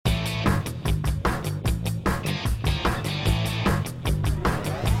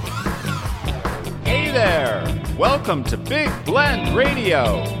Welcome to Big Blend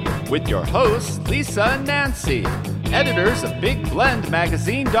Radio with your hosts, Lisa and Nancy, editors of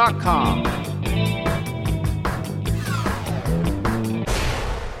BigBlendMagazine.com.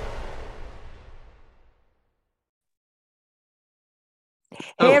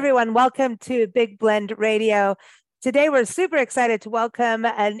 Hey everyone, welcome to Big Blend Radio. Today we're super excited to welcome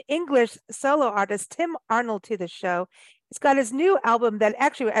an English solo artist, Tim Arnold, to the show. He's got his new album that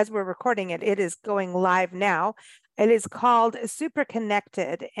actually, as we're recording it, it is going live now. It is called Super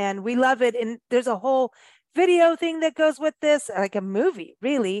Connected, and we love it. And there's a whole video thing that goes with this, like a movie,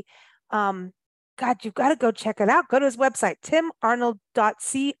 really. God, you've got to go check it out. Go to his website,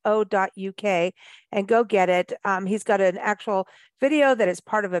 timarnold.co.uk, and go get it. He's got an actual video that is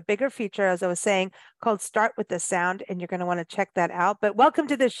part of a bigger feature, as I was saying, called Start with the Sound, and you're going to want to check that out. But welcome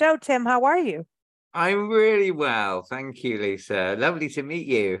to the show, Tim. How are you? I'm really well. Thank you, Lisa. Lovely to meet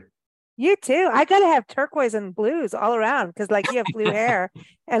you. You too. I got to have turquoise and blues all around because, like, you have blue hair,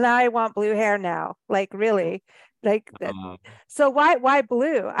 and I want blue hair now. Like, really, like that. So why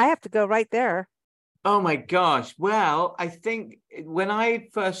blue? I have to go right there. Oh my gosh. Well, I think when I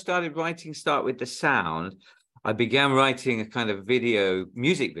first started writing Start with the Sound, I began writing a kind of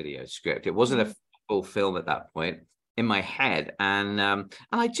music video script. It wasn't a full film at that point in my head. And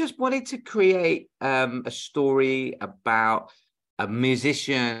I just wanted to create a story about a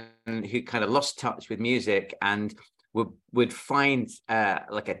musician who kind of lost touch with music and would find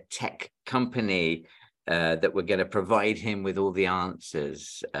like a tech company that were going to provide him with all the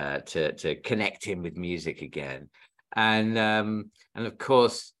answers to connect him with music again. And of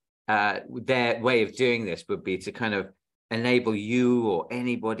course, their way of doing this would be to kind of enable you or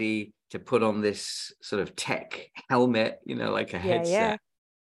anybody to put on this sort of tech helmet, you know, like a headset,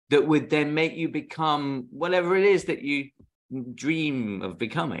 that would then make you become whatever it is that you dream of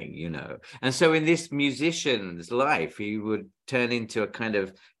becoming, you know. And so in this musician's life, he would turn into a kind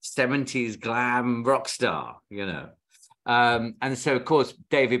of 70s glam rock star, you know. And so, of course,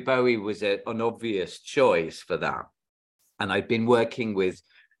 David Bowie was an obvious choice for that. And I'd been working with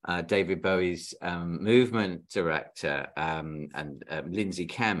David Bowie's movement director and Lindsay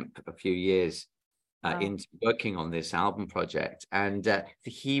Kemp a few years into working on this album project. And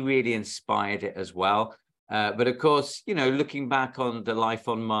he really inspired it as well. But of course, you know, looking back on the Life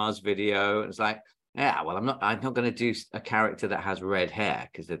on Mars video, it's like, yeah, well, I'm not going to do a character that has red hair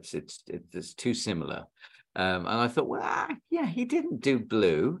because it's too similar. And I thought, well, yeah, he didn't do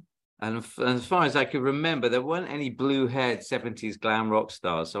blue. And as far as I could remember, there weren't any blue-haired 70s glam rock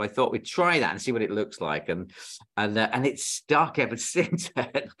stars. So I thought we'd try that and see what it looks like. And it's stuck ever since.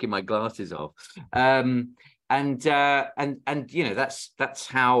 Knocking my glasses off. And you know, that's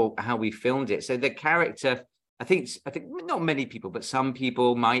how we filmed it. So the character, I think not many people, but some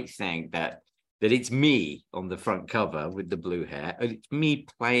people might think that it's me on the front cover with the blue hair. It's me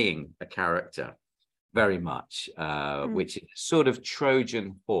playing a character very much, which is sort of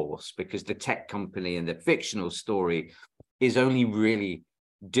Trojan horse, because the tech company and the fictional story is only really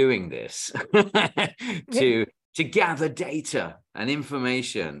doing this to gather data and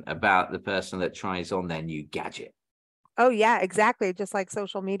information about the person that tries on their new gadget. Oh, yeah, exactly. Just like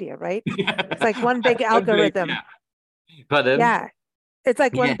social media, right? It's like one big algorithm. Yeah, it's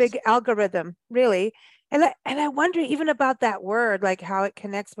like one big algorithm, really. And I wonder even about that word, like how it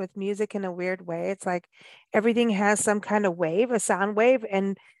connects with music in a weird way. It's like everything has some kind of wave, a sound wave,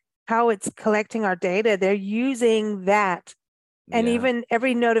 and how it's collecting our data. They're using that. And even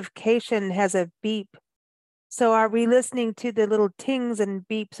every notification has a beep. So are we listening to the little tings and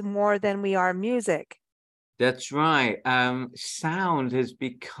beeps more than we are music? That's right. Sound has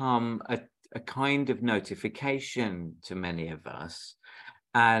become a kind of notification to many of us.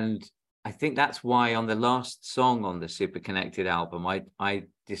 And I think that's why on the last song on the Super Connected album, I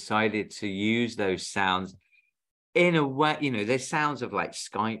decided to use those sounds in a way, you know, there's sounds of like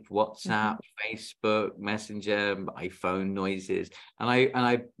Skype, WhatsApp, Facebook, Messenger, iPhone noises. And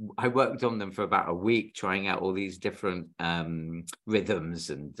I worked on them for about a week, trying out all these different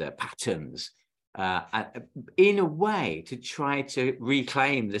rhythms and patterns in a way to try to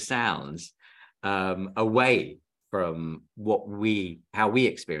reclaim the sounds away from how we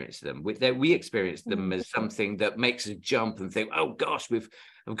experience them. We experience them as something that makes us jump and think, oh gosh, I've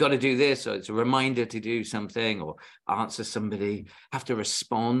got to do this, or it's a reminder to do something, or answer somebody, have to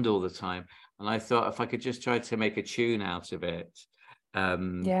respond all the time. And I thought if I could just try to make a tune out of it,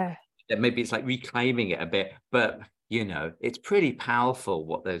 that maybe it's like reclaiming it a bit. But you know, it's pretty powerful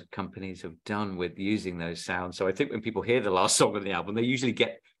what those companies have done with using those sounds. So I think when people hear the last song on the album, they usually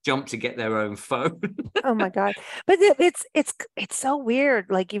jump to get their own phone. Oh my God. But it's so weird.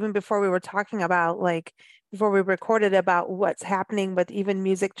 Like even before we were talking about like before we recorded about what's happening with even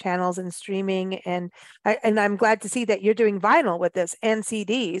music channels and streaming. And I'm glad to see that you're doing vinyl with this and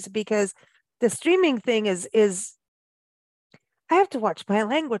CDs, because the streaming thing is I have to watch my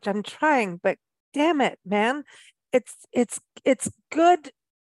language. I'm trying, but damn it, man. It's good.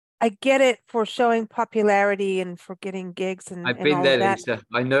 I get it for showing popularity and for getting gigs and I've been all there, of that. Lisa.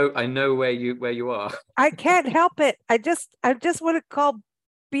 I know where you are. I can't help it. I just want to call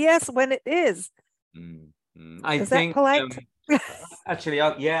BS when it is. Is that polite? Actually,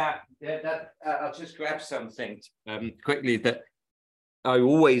 I'll just grab something quickly that I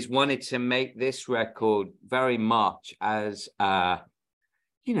always wanted to make this record very much as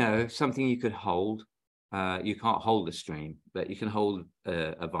something you could hold. You can't hold a stream, but you can hold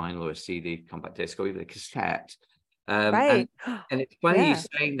a vinyl or a CD, compact disc, or even a cassette. Right. And it's funny you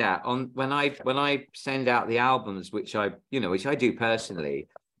saying that. When I send out the albums, which I do personally.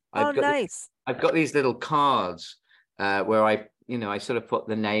 Nice. I've got these little cards where I sort of put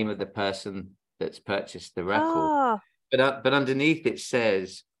the name of the person that's purchased the record. But underneath it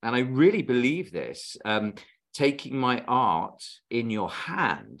says, and I really believe this, taking my art in your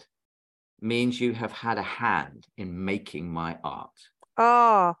hand means you have had a hand in making my art.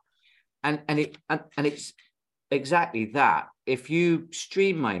 And it's exactly that. If you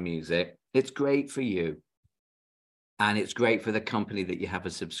stream my music, it's great for you, and it's great for the company that you have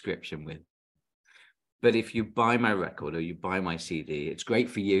a subscription with. But if you buy my record or you buy my CD, it's great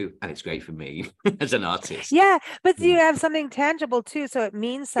for you and it's great for me as an artist. Yeah, but you have something tangible too, so it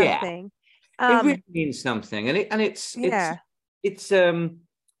means something. Yeah. It really means something,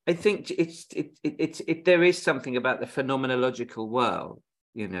 I think there is something about the phenomenological world,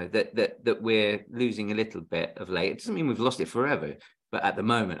 that we're losing a little bit of late. It doesn't mean we've lost it forever, but at the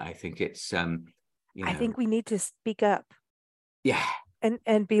moment, I think it's I think we need to speak up. Yeah.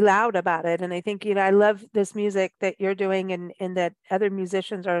 And be loud about it. And I think, I love this music that you're doing, and that other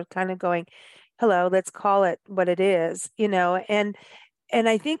musicians are kind of going, hello, let's call it what it is, and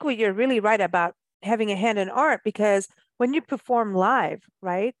I think what you're really right about having a hand in art, because when you perform live,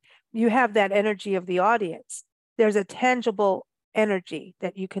 right, you have that energy of the audience. There's a tangible energy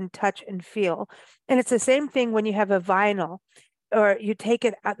that you can touch and feel. And it's the same thing when you have a vinyl, or you take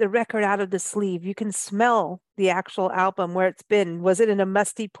the record out of the sleeve. You can smell the actual album, where it's been. Was it in a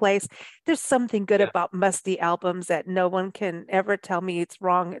musty place? There's something good about musty albums that no one can ever tell me it's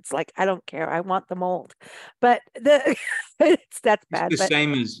wrong. It's like, I don't care. I want them old. But that's bad. It's the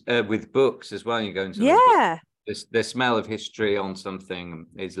same as with books as well. You go into the smell of history on something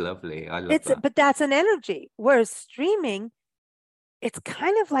is lovely. I love that. But that's an energy. Whereas streaming, it's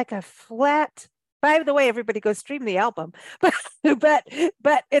kind of like a flat. By the way, everybody go stream the album, but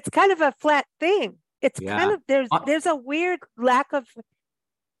it's kind of a flat thing. It's kind of there's a weird lack of.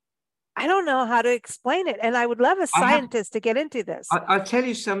 I don't know how to explain it, and I would love a scientist to get into this. I'll tell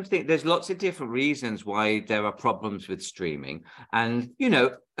you something. There's lots of different reasons why there are problems with streaming, and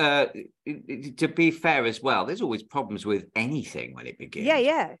to be fair as well, there's always problems with anything when it begins.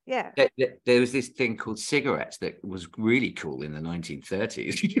 Yeah. There was this thing called cigarettes that was really cool in the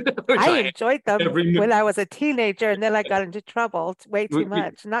 1930s. I enjoyed them when I was a teenager, and then I got into trouble. It's way too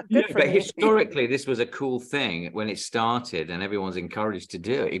much. Not good for me. But historically, this was a cool thing when it started, and everyone's encouraged to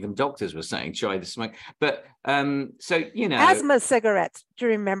do it. Even doctors were saying, try the smoke. But asthma cigarettes. Do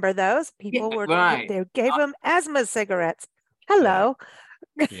you remember those? People they gave them asthma cigarettes. Hello.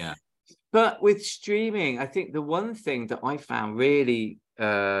 Yeah. But with streaming, I think the one thing that I found really,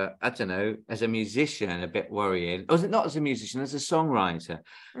 I don't know, as a musician, a bit worrying, or not as a musician, as a songwriter,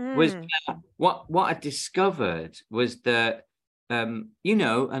 was what I discovered was that, a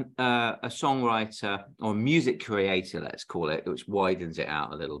songwriter or music creator, let's call it, which widens it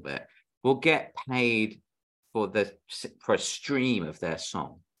out a little bit, will get paid for a stream of their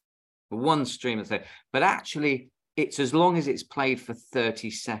song, for one stream of their, but actually it's as long as it's played for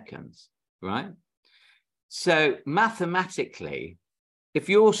 30 seconds, right? So mathematically, if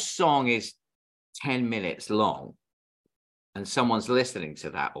your song is 10 minutes long and someone's listening to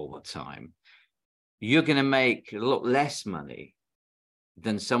that all the time, you're going to make a lot less money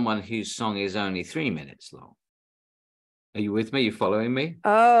than someone whose song is only 3 minutes long. Are you with me? You following me?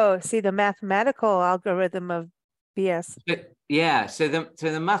 Oh, see, the mathematical algorithm of BS. Yeah, so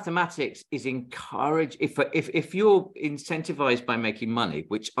the mathematics is encouraged. If you're incentivized by making money,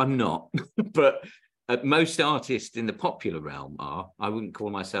 which I'm not, but most artists in the popular realm are. I wouldn't call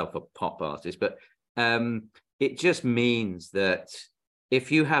myself a pop artist, but it just means that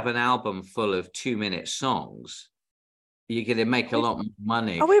if you have an album full of 2-minute songs, you're going to make a lot more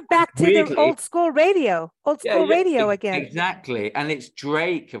money. Oh, we're back to the old school radio again. Exactly. And it's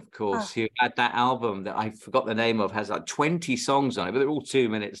Drake, of course, who had that album that I forgot the name of, has like 20 songs on it, but they're all 2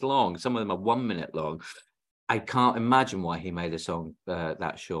 minutes long. Some of them are 1 minute long. I can't imagine why he made a song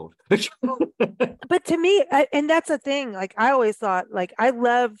that short. But to me, and that's the thing, like I always thought, like I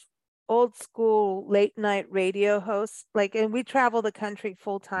love old school late night radio hosts, like, and we travel the country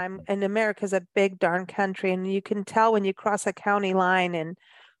full time, and America's a big darn country, and you can tell when you cross a county line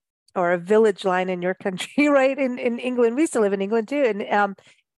or a village line in your country, right? In England, we used to live in England too, and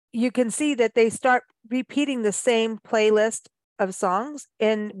you can see that they start repeating the same playlist of songs,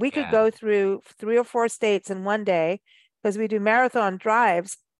 and we could go through 3 or 4 states in one day because we do marathon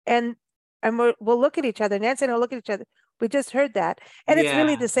drives, and we'll look at each other. Nancy and I'll look at each other. We just heard that. And it's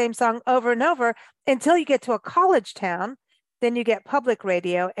really the same song over and over until you get to a college town. Then you get public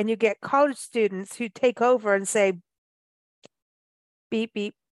radio, and you get college students who take over and say, beep,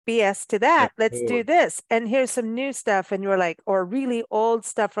 beep, BS to that. Let's do this. And here's some new stuff. And you're like, or really old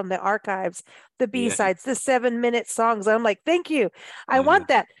stuff from the archives, the B-sides, the 7-minute songs. I'm like, thank you. I want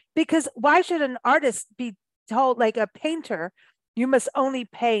that. Because why should an artist be told, like a painter, you must only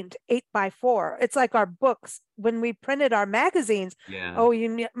paint 8x4? It's like our books when we printed our magazines. Oh,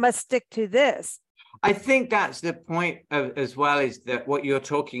 you must stick to this. I think that's the point as well, is that what you're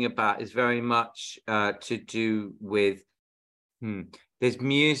talking about is very much to do with there's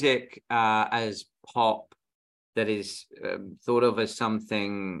music as pop that is thought of as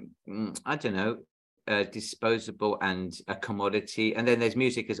something, I don't know, disposable and a commodity, and then there's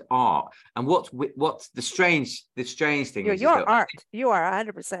music as art. And what's the strange thing is you're art. You are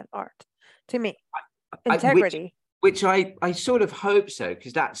 100% art to me. Integrity. Which I sort of hope so,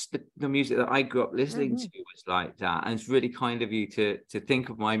 because that's the music that I grew up listening to was like that, and it's really kind of you to think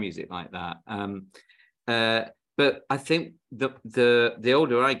of my music like that. But I think the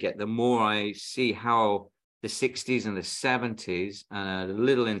older I get, the more I see how the 60s and the 70s and a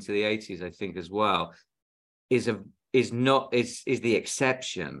little into the 80s, I think as well, is the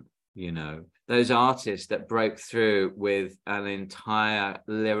exception. You know, those artists that broke through with an entire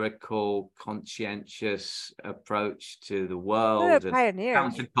lyrical, conscientious approach to the world and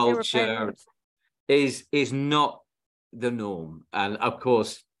counterculture is not the norm. And of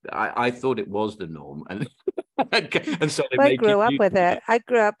course, I thought it was the norm, and so I grew up with it. I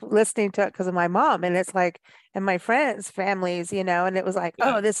grew up listening to it because of my mom, and it's like, and my friends' families, you know, and it was like,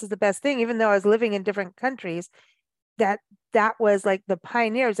 oh, this is the best thing. Even though I was living in different countries, that was like the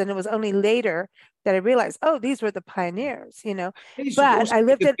pioneers, and it was only later that I realized, oh, these were the pioneers, you know. But I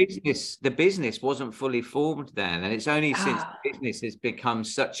lived the business wasn't fully formed then, and it's only since the business has become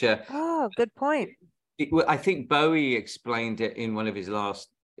such a good point. I think Bowie explained it in one of his last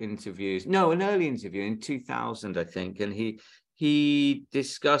interviews, an early interview in 2000, I think, and he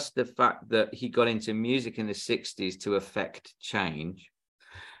discussed the fact that he got into music in the 60s to affect change,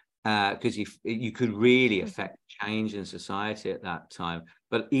 because you could really affect change in society at that time.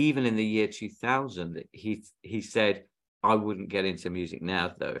 But even in the year 2000, he said, I wouldn't get into music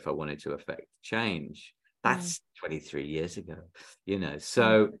now, though, if I wanted to affect change. That's 23 years ago, you know.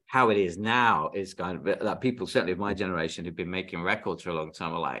 So how it is now is kind of like people, certainly of my generation, who've been making records for a long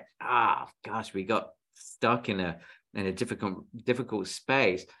time, are like, gosh, we got stuck in a difficult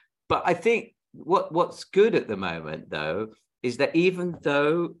space. But I think what's good at the moment, though, is that even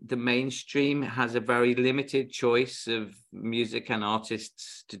though the mainstream has a very limited choice of music and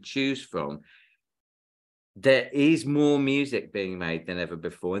artists to choose from, there is more music being made than ever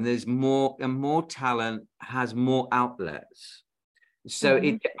before, and there's more talent has more outlets. So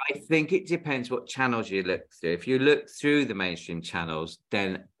I think it depends what channels you look through. If you look through the mainstream channels,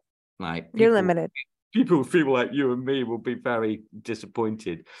 then you're limited. People feel like you and me will be very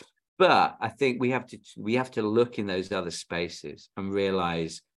disappointed. But I think we have to look in those other spaces and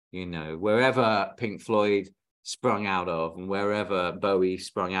realize, you know, wherever Pink Floyd sprung out of and wherever Bowie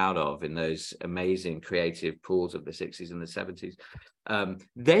sprung out of in those amazing creative pools of the 60s and the 70s,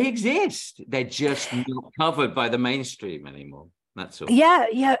 they exist. They're just not covered by the mainstream anymore. That's all.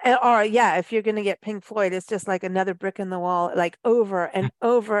 If you're going to get Pink Floyd, it's just like another brick in the wall, like over and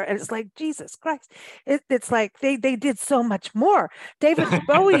over. And it's like, Jesus Christ. It's like they did so much more. David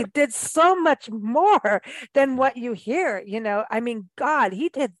Bowie did so much more than what you hear, you know. I mean, God, he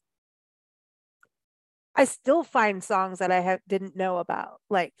did. I still find songs that I didn't know about,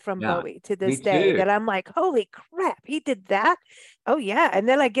 like from Bowie to this day, that I'm like, holy crap, he did that. Oh yeah. And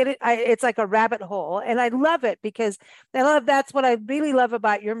then I get it. It's like a rabbit hole, and I love it because that's what I really love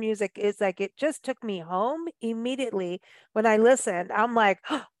about your music, is like, it just took me home immediately when I listened. I'm like,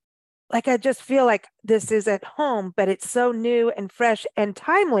 like I just feel like this is at home, but it's so new and fresh and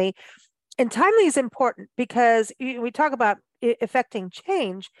timely. And timely is important because we talk about affecting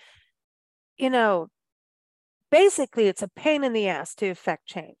change. Basically it's a pain in the ass to affect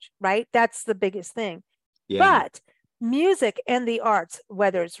change, right? That's the biggest thing. Yeah. But music and the arts,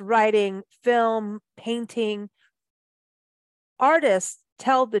 whether it's writing, film, painting, artists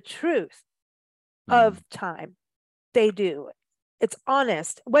tell the truth of time. They do. It's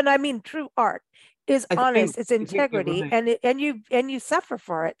honest. When I mean true art is honest, it's integrity, right. and you suffer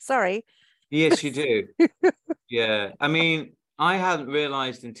for it. Sorry. Yes, you do. Yeah. I mean, I hadn't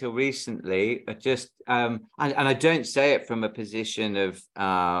realized until recently, and I don't say it from a position of,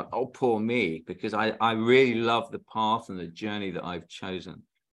 oh, poor me, because I really love the path and the journey that I've chosen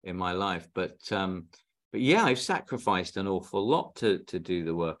in my life. But yeah, I've sacrificed an awful lot to do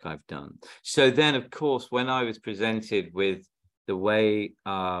the work I've done. So then, of course, when I was presented with the way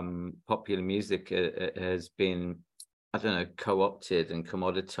popular music has been, I don't know, co-opted and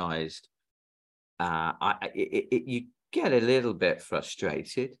commoditized, you get a little bit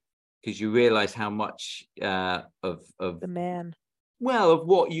frustrated because you realize how much of the man, well, of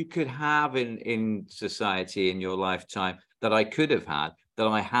what you could have in society in your lifetime that I could have had, that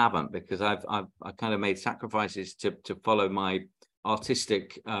I haven't, because I kind of made sacrifices to follow my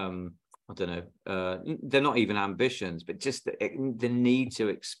artistic I don't know, they're not even ambitions, but just the need to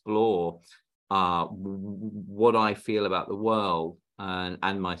explore what I feel about the world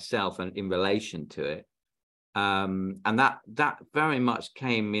and myself and in relation to it. And that very much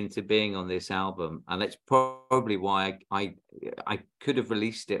came into being on this album, and it's probably why I could have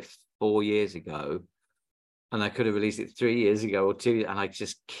released it 4 years ago, and I could have released it 3 years ago or 2, and I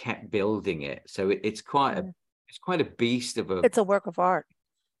just kept building it. So it's quite a beast of a. It's a work of art.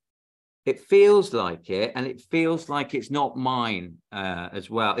 It feels like it, and it feels like it's not mine as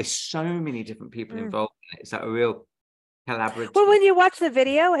well. There's so many different people involved in it. It's like a real collaborative. Well, when you watch the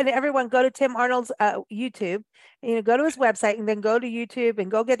video, and everyone go to Tim Arnold's YouTube, go to his website and then go to YouTube and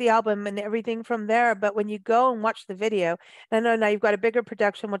go get the album and everything from there. But when you go and watch the video, and I know now you've got a bigger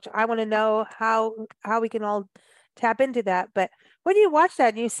production, which I want to know how we can all tap into that. But when you watch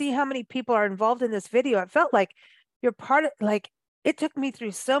that and you see how many people are involved in this video, it felt like you're part of, like, it took me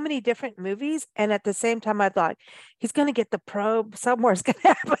through so many different movies. And at the same time, I thought, he's going to get the probe. Somewhere's going to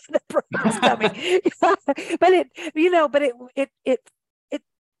happen. The probe is coming. But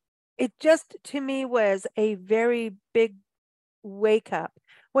it just, to me, was a very big wake up.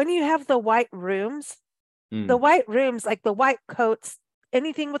 When you have the white rooms, like the white coats,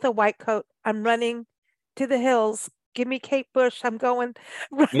 anything with a white coat, I'm running to the hills. Give me Kate Bush. I'm going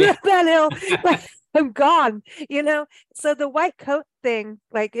running up that hill. Like, I'm gone, So the white coat thing,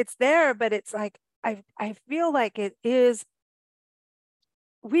 like, it's there, but it's like, I feel like it is,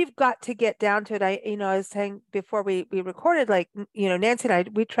 we've got to get down to it. I was saying before we recorded, like, Nancy and I,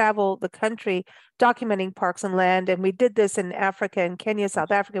 we travel the country documenting parks and land, and we did this in Africa and Kenya,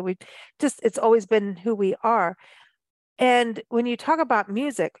 South Africa. It's always been who we are. And when you talk about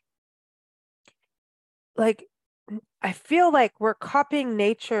music, like, I feel like we're copying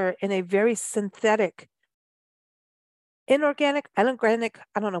nature in a very synthetic, inorganic, unorganic,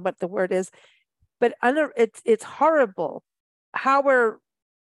 I don't know what the word is, but it's horrible how we're,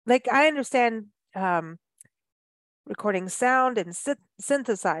 like, I understand recording sound and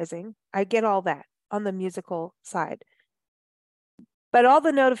synthesizing. I get all that on the musical side. But all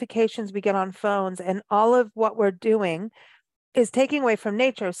the notifications we get on phones and all of what we're doing is taking away from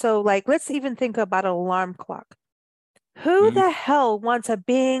nature. So, like, let's even think about an alarm clock. Who the hell wants a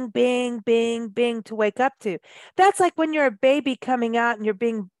bing, bing, bing, bing to wake up to? That's like when you're a baby coming out and you're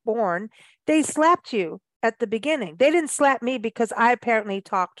being born. They slapped you at the beginning. They didn't slap me because I apparently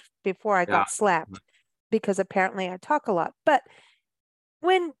talked before I got slapped, because apparently I talk a lot. But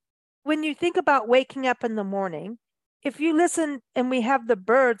when you think about waking up in the morning, if you listen, and we have the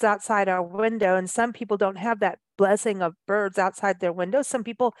birds outside our window, and some people don't have that blessing of birds outside their window. Some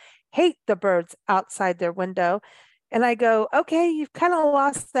people hate the birds outside their window. And I go, okay, you've kind of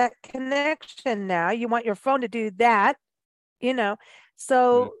lost that connection now. You want your phone to do that,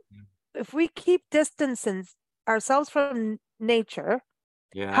 So if we keep distancing ourselves from nature,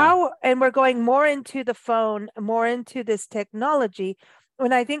 and we're going more into the phone, more into this technology,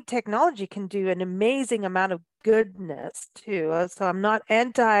 when I think technology can do an amazing amount of goodness too. So I'm not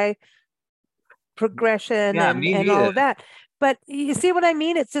anti-progression and all of that. But you see what I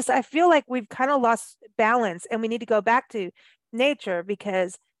mean? It's just, I feel like we've kind of lost balance, and we need to go back to nature,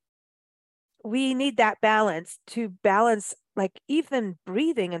 because we need that balance to balance, like, even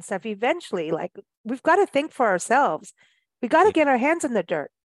breathing and stuff. Eventually, like, we've got to think for ourselves. We got to get our hands in the dirt.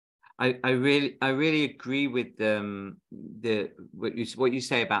 I really agree with what you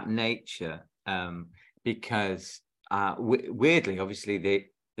say about nature, because weirdly, obviously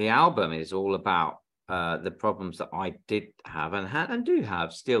the album is all about the problems that I did have and do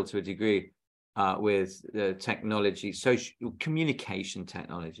have still to a degree with technology, social communication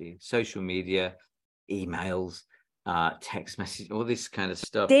technology, social media, emails, text message, all this kind of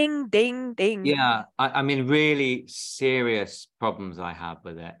stuff. Ding, ding, ding. Yeah, I mean, really serious problems I have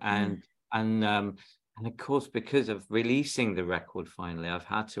with it, and of course, because of releasing the record finally, I've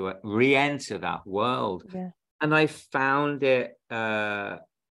had to re-enter that world, and I found it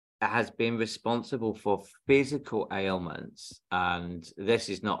has been responsible for physical ailments, and this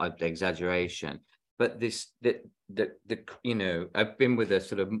is not an exaggeration, but the you know, I've been with a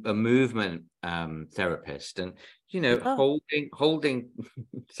sort of a movement therapist, and you know, holding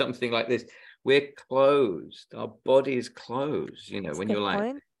something like this, we're closed, our body is closed, you know. That's when you're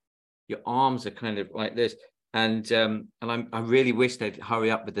like your arms are kind of like this, and I really wish they'd hurry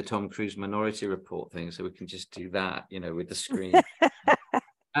up with the Tom Cruise Minority Report thing so we can just do that, you know, with the screen.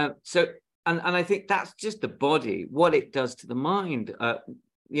 So I think that's just the body, what it does to the mind,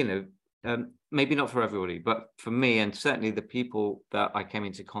 you know, maybe not for everybody, but for me, and certainly the people that I came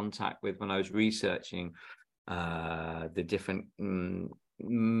into contact with when I was researching the different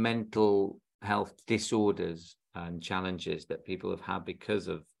mental health disorders and challenges that people have had because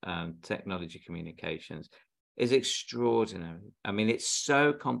of technology communications, is extraordinary. I mean, it's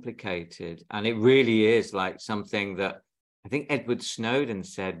so complicated, and it really is like something that I think Edward Snowden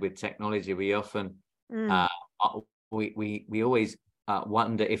said, with technology, we often we always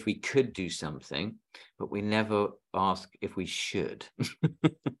wonder if we could do something, but we never ask if we should.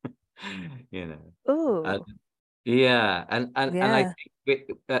 You know. Ooh. And I think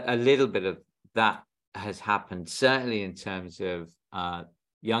a little bit of that has happened, certainly in terms of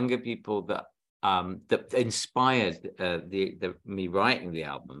younger people that inspired me writing the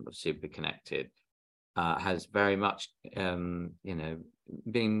album of Super Connected. Has very much, you know,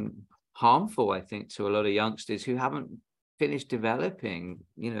 been harmful, I think, to a lot of youngsters who haven't finished developing,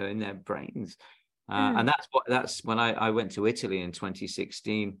 you know, in their brains. And that's when I went to Italy in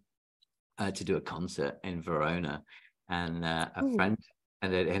 2016 to do a concert in Verona, and a friend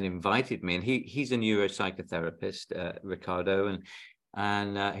had invited me, and he's a neuropsychotherapist, Riccardo,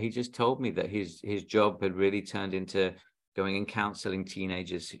 and he just told me that his job had really turned into going and counseling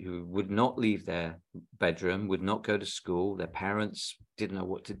teenagers who would not leave their bedroom, would not go to school. Their parents didn't know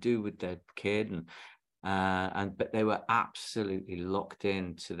what to do with their kid, but they were absolutely locked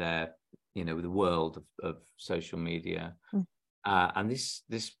into their, you know, the world of social media. And this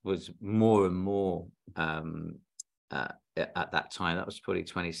was more and more at that time. That was probably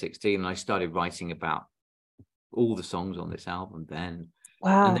 2016, and I started writing about all the songs on this album then.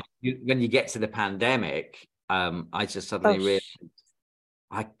 Wow. And then when you get to the pandemic, I just suddenly realized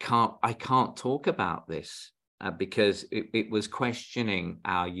I can't talk about this because it was questioning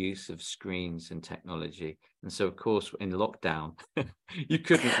our use of screens and technology. And so, of course, in lockdown, you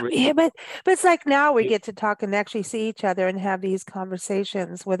couldn't really... Yeah, but it's like now we get to talk and actually see each other and have these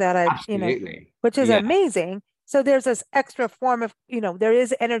conversations without a, you know, which is amazing. So there's this extra form of, you know, there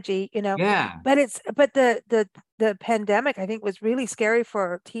is energy, you know. Yeah. But the pandemic, I think, was really scary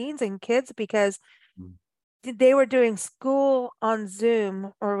for teens and kids because they were doing school on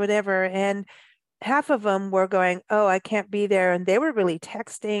Zoom or whatever, and half of them were going, oh, I can't be there. And they were really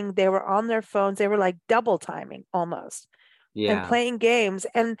texting. They were on their phones. They were like double timing almost and playing games.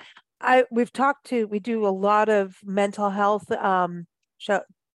 And we do a lot of mental health show,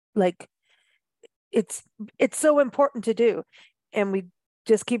 like it's so important to do. And we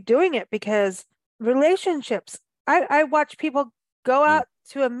just keep doing it because relationships, I watch people go out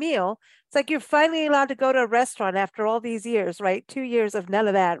to a meal. It's like you're finally allowed to go to a restaurant after all these years, right? 2 years of none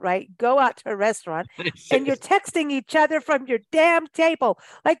of that, right? Go out to a restaurant and you're texting each other from your damn table.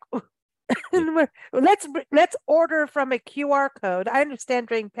 Like, let's order from a QR code. I understand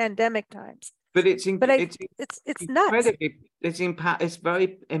during pandemic times. But it's nuts. It's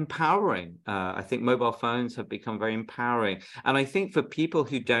very empowering. I think mobile phones have become very empowering, and I think for people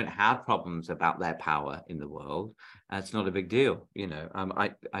who don't have problems about their power in the world, it's not a big deal. You know,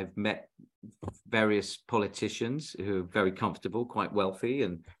 I've met various politicians who are very comfortable, quite wealthy,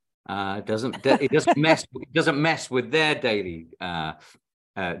 and it doesn't mess with their daily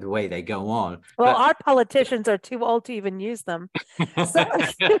the way they go on. Well, our politicians are too old to even use them. So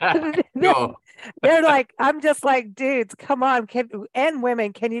they're like, I'm just like, dudes, come on, and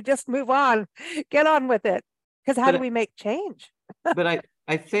women, can you just move on? Get on with it. Because how do we make change? But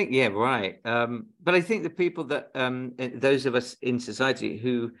I think, yeah, right. But I think the people that, those of us in society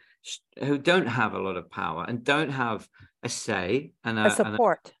who who don't have a lot of power and don't have a say and a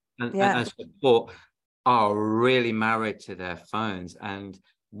support and support are really married to their phones. And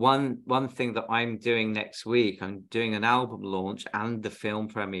one thing that I'm doing next week, I'm doing an album launch and the film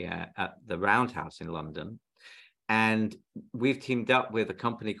premiere at the Roundhouse in London. And we've teamed up with a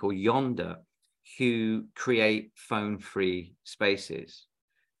company called Yonder, who create phone-free spaces.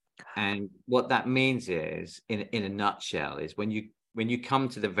 And what that means is, in a nutshell, is when you come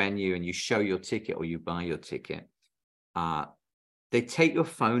to the venue and you show your ticket or you buy your ticket, they take your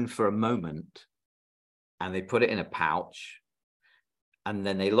phone for a moment and they put it in a pouch, and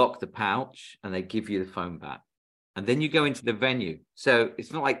then they lock the pouch and they give you the phone back. And then you go into the venue. So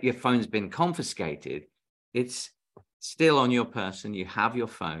it's not like your phone's been confiscated. It's still on your person. You have your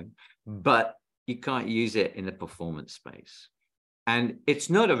phone, but you can't use it in the performance space. And it's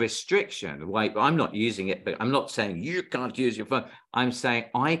not a restriction. Like, I'm not using it, but I'm not saying you can't use your phone. I'm saying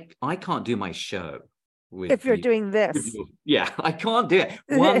I can't do my show with if you're doing this. Yeah, I can't do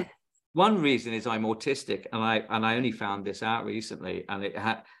it. One reason is I'm autistic, and I only found this out recently, and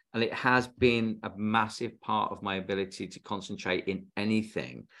it has been a massive part of my ability to concentrate in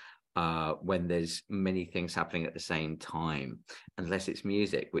anything when there's many things happening at the same time, unless it's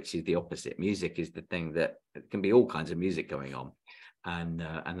music, which is the opposite. Music is the thing that can be all kinds of music going on, and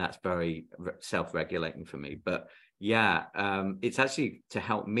that's very self-regulating for me. But yeah, it's actually to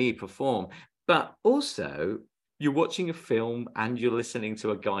help me perform. But also, you're watching a film and you're listening to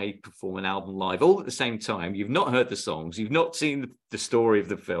a guy perform an album live all at the same time. You've not heard the songs. You've not seen the story of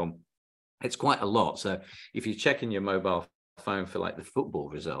the film. It's quite a lot. So if you're checking your mobile phone for like the football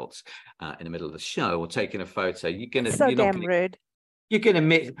results in the middle of the show or taking a photo, you're rude. You're going to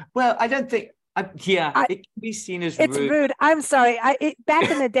miss. Well, I don't think. It can be seen as it's rude. I'm sorry. Back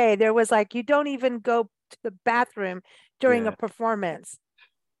in the day, there was like, you don't even go to the bathroom during a performance.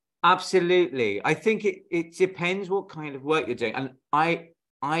 Absolutely. I think it depends what kind of work you're doing. And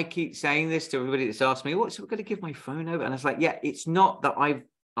I keep saying this to everybody that's asked me, what's going to give my phone over? And I was like, yeah, it's not that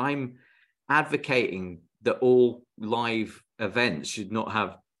I'm advocating that all live events should not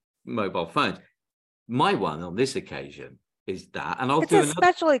have mobile phones. My one on this occasion is that, and I'll do another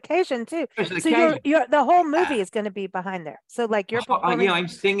special occasion too. You're the whole movie is going to be behind there. So like you're performing. I'm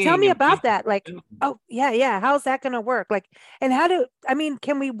singing. Tell me about that. Like, oh yeah. How's that going to work? Like, and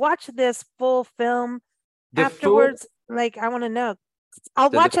can we watch this full film afterwards? Like, I want to know.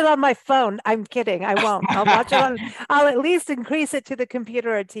 I'll watch it on my phone. I'm kidding. I won't. I'll watch it I'll at least increase it to the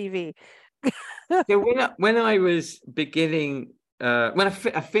computer or TV. So when I was beginning. When I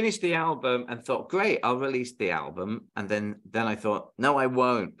finished the album and thought, great, I'll release the album. And then I thought, no, I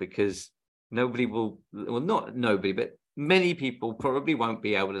won't, because nobody will, well, not nobody, but many people probably won't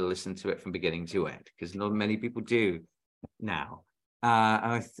be able to listen to it from beginning to end, because not many people do now.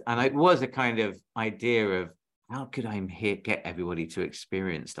 And it was a kind of idea of how could I get everybody to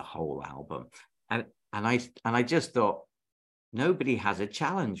experience the whole album? And I just thought, nobody has a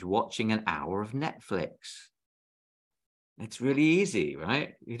challenge watching an hour of Netflix. It's really easy,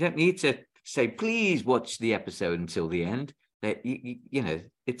 right? You don't need to say, please watch the episode until the end. That you know,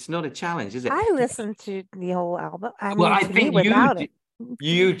 it's not a challenge, is it? I listened to the whole album. I think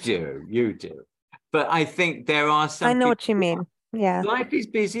you do. But I think there are some. I know what you mean. Yeah. Life is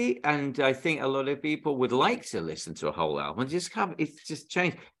busy, and I think a lot of people would like to listen to a whole album. It's just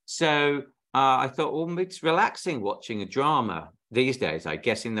changed. So I thought, well, it's relaxing watching a drama these days, I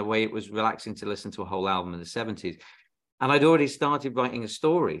guess, in the way it was relaxing to listen to a whole album in the 70s. And I'd already started writing a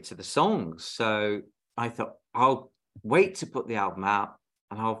story to the songs. So I thought, I'll wait to put the album out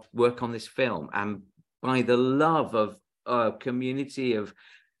and I'll work on this film. And by the love of a community of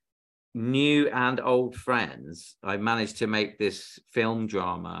new and old friends, I managed to make this film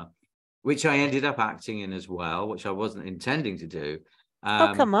drama, which I ended up acting in as well, which I wasn't intending to do.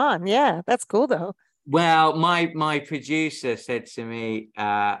 Oh, come on. Yeah, that's cool, though. Well, my producer said to me,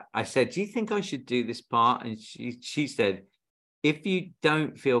 I said, do you think I should do this part? And she said, if you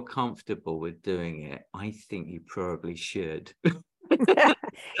don't feel comfortable with doing it, I think you probably should.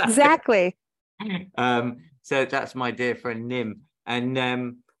 Exactly. So that's my dear friend Nim.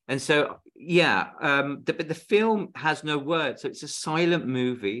 And so, yeah, but the film has no words. So it's a silent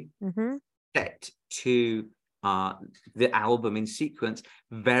movie set to the album in sequence,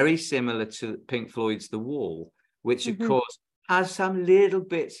 very similar to Pink Floyd's The Wall, which of course has some little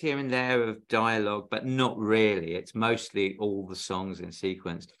bits here and there of dialogue, but not really. It's mostly all the songs in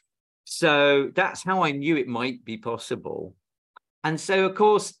sequence. So that's how I knew it might be possible. And so, of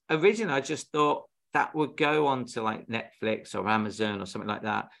course, originally I just thought that would go on to like Netflix or Amazon or something like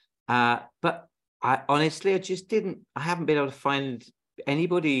that. But I honestly, I haven't been able to find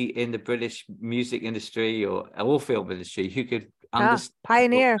anybody in the British music industry or film industry who could understand.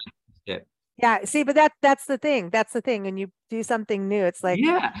 Pioneer. Yeah, see, but that's the thing. That's the thing. And you do something new. It's like,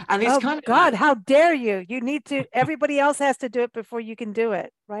 and it's kind of God, how dare you? You need to, everybody else has to do it before you can do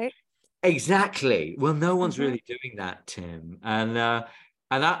it, right? Exactly. Well, no one's really doing that, Tim. And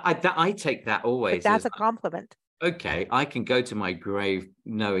I take that always. But that's a compliment. Okay, I can go to my grave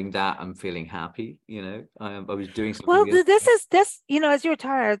knowing that I'm feeling happy. I was doing something. Well, this, as you were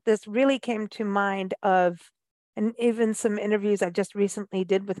tired, this really came to mind of, and even some interviews I just recently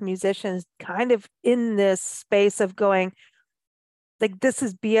did with musicians, kind of in this space of going, like, this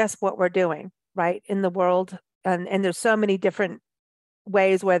is BS what we're doing, right, in the world. And there's so many different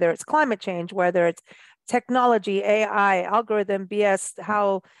ways, whether it's climate change, whether it's technology, AI, algorithm, BS,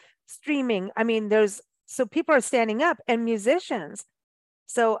 how streaming. I mean, so people are standing up, and musicians.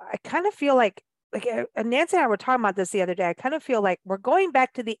 So I kind of feel like Nancy and I were talking about this the other day. I kind of feel like we're going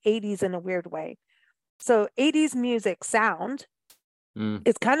back to the 80s in a weird way. So 80s music sound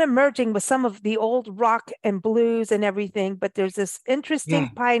is kind of merging with some of the old rock and blues and everything, but there's this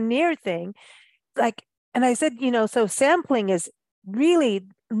interesting pioneer thing. Like, and I said, so sampling is really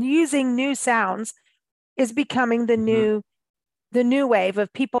using new sounds is becoming the new wave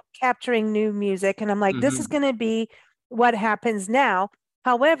of people capturing new music. And I'm like, this is going to be what happens now.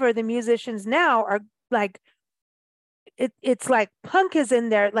 However, the musicians now are like, it's like punk is in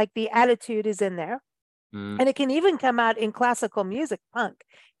there, like the attitude is in there. And it can even come out in classical music, punk,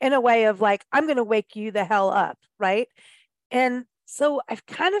 in a way of like, I'm going to wake you the hell up, right? And so I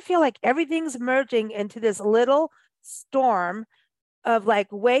kind of feel like everything's merging into this little storm of like,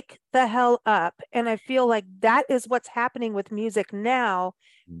 wake the hell up. And I feel like that is what's happening with music now.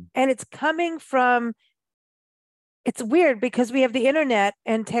 And it's coming from, it's weird because we have the internet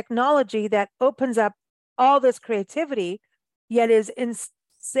and technology that opens up all this creativity, yet is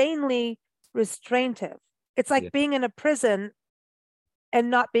insanely restraintive. It's like being in a prison and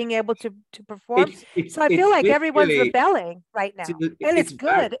not being able to perform. So I feel like everyone's rebelling right now. And it's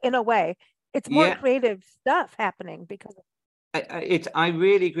good in a way. It's more creative stuff happening because of I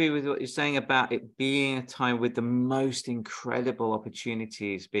really agree with what you're saying about it being a time with the most incredible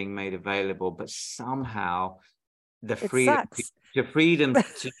opportunities being made available, but somehow the freedom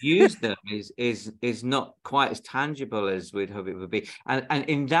to use them is not quite as tangible as we'd hope it would be. And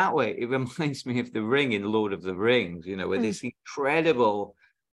in that way, it reminds me of the ring in Lord of the Rings, where this incredible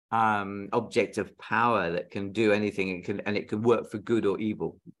object of power that can do anything, it can work for good or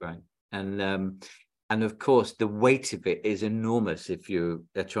evil, right? And of course, the weight of it is enormous if you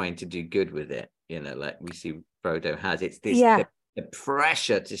are trying to do good with it, like we see Frodo has. It's this the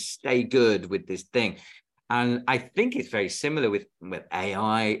pressure to stay good with this thing. And I think it's very similar with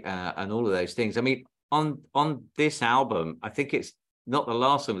AI and all of those things. I mean, on this album, I think it's not the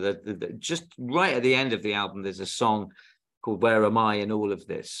last one. Just right at the end of the album, there's a song called "Where Am I in All of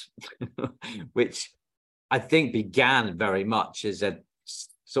This," which I think began very much as a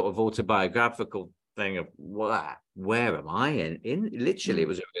sort of autobiographical thing of where am I in? Literally, it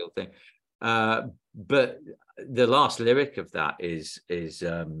was a real thing. But the last lyric of that is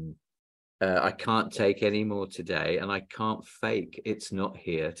I can't take any more today, and I can't fake it's not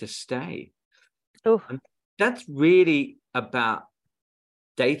here to stay. And that's really about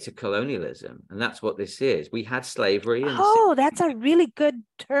data colonialism, and that's what this is. We had slavery. That's a really good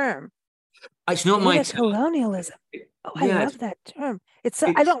term. It's not my colonialism. I love that term. It's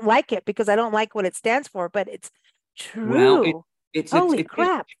I don't like it because I don't like what it stands for, but it's true. Well, Holy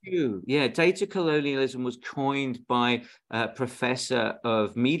crap. True. Yeah, data colonialism was coined by a professor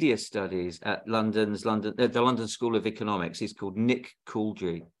of media studies at the London School of Economics. He's called Nick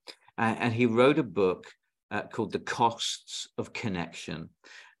Couldry. And he wrote a book called The Costs of Connection.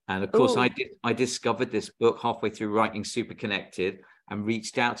 And of course, I discovered this book halfway through writing Super Connected and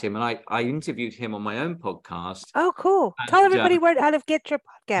reached out to him. And I interviewed him on my own podcast. Oh, cool. Tell everybody how to get your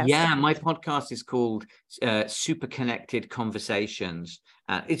podcast. Yeah, my podcast is called Super Connected Conversations.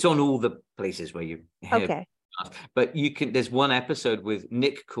 It's on all the places where you hear podcasts. But there's one episode with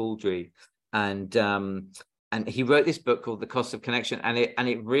Nick Couldry, and he wrote this book called The Cost of Connection, and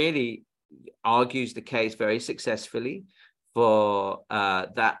it really argues the case very successfully for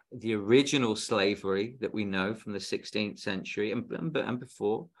the original slavery that we know from the 16th century and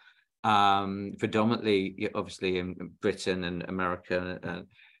before, predominantly obviously in Britain and America,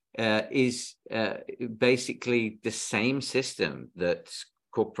 is basically the same system that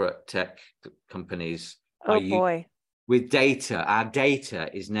corporate tech companies are using with data. Our data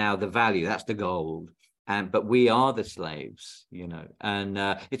is now the value, that's the gold, but we are the slaves,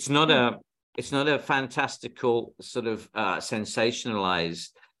 and it's not it's not a fantastical sort of sensationalized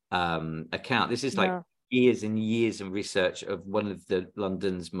account. This is like years and years of research of one of the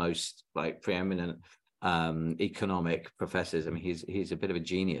London's most like preeminent economic professors. I mean, he's a bit of a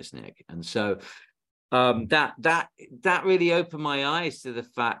genius, Nick, and so that really opened my eyes to the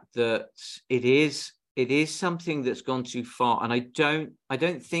fact that it is something that's gone too far, and I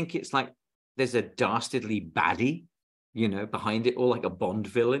don't think it's like there's a dastardly baddie, you know, behind it, or like a Bond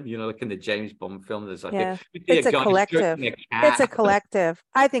villain, you know, like in the James Bond film. There's like it's a collective. It's a collective.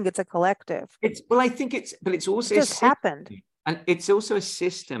 I think it's a collective. I think it's also just happened, and it's also a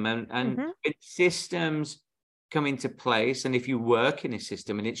system, and systems come into place, and if you work in a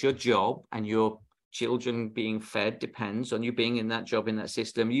system and it's your job and your children being fed depends on you being in that job, in that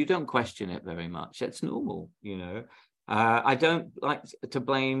system, you don't question it very much. That's normal, you know. I don't like to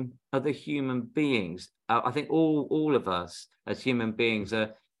blame other human beings. I think all of us as human beings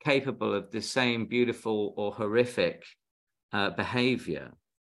are capable of the same beautiful or horrific behavior.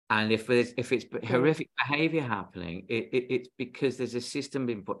 And if it's horrific behavior happening, it's because there's a system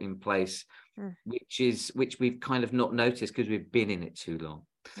being put in place, which we've kind of not noticed because we've been in it too long.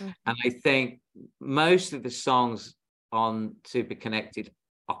 And I think most of the songs on Super Connected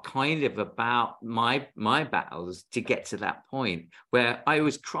are kind of about my battles to get to that point where I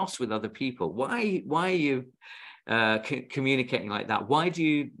was cross with other people. Why are you communicating like that? Why do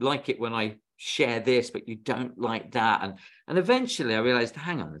you like it when I share this, but you don't like that? And eventually I realized,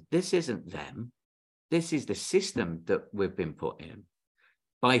 hang on, this isn't them. This is the system that we've been put in.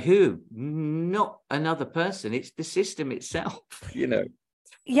 By who? Not another person. It's the system itself, you know.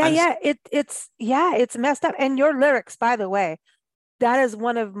 It's messed up. And your lyrics, by the way, that is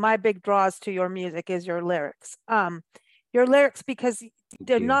one of my big draws to your music, is your lyrics. Your lyrics, because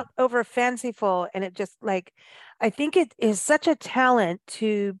they're not over fanciful, and it just like, I think it is such a talent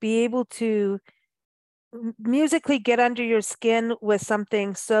to be able to musically get under your skin with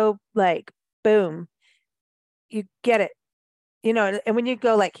something so like, boom, you get it, you know. And when you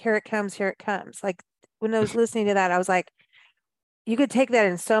go like, here it comes, like when I was listening to that, I was like, you could take that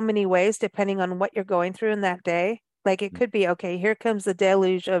in so many ways depending on what you're going through in that day. Like it could be, okay, here comes the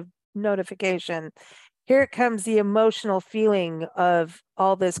deluge of notification. Here comes the emotional feeling of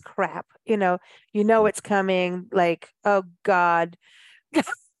all this crap. You know it's coming, like, oh God.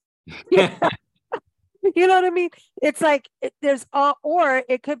 You know what I mean? It's like there's all, or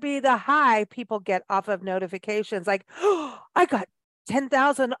it could be the high people get off of notifications. Like, oh, I got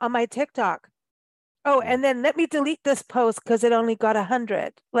 10,000 on my TikTok. Oh, and then let me delete this post because it only got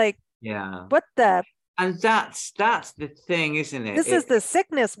 100. Like, what the? And that's the thing, isn't it? This is the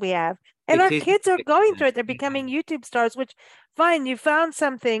sickness we have. And our kids are going through it. They're becoming YouTube stars, which, fine, you found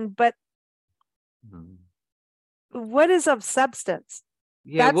something, but what is of substance?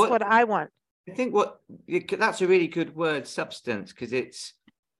 That's what I want. I think that's a really good word, substance, because it's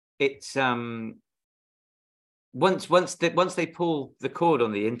once they pull the cord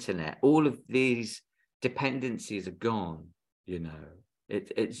on the internet, all of these dependencies are gone, you know.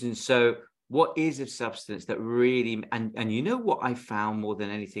 And so what is of substance that really, and you know what I found more than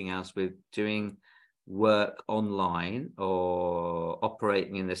anything else with doing work online or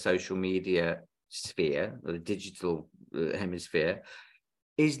operating in the social media sphere or the digital hemisphere,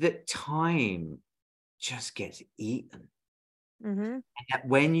 is that time just gets eaten. And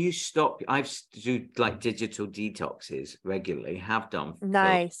when you stop, I do like digital detoxes regularly, have done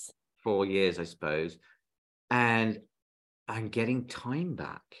for 4 years, I suppose, and I'm getting time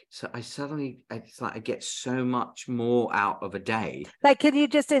back. So it's like I get so much more out of a day. Like, can you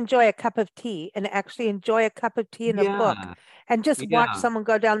just enjoy a cup of tea and actually enjoy a cup of tea and a book and just watch someone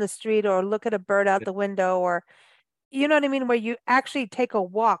go down the street or look at a bird out the window, or, you know what I mean? Where you actually take a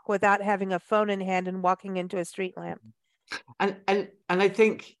walk without having a phone in hand and walking into a street lamp. And I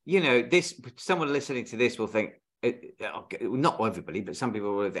think, you know, someone listening to this will think, not everybody, but some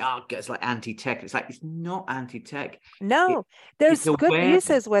people will think, oh, it's like anti-tech. It's like, it's not anti-tech. No, there's good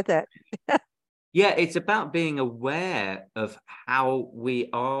uses with it. It's about being aware of how we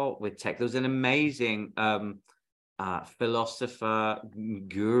are with tech. There was an amazing philosopher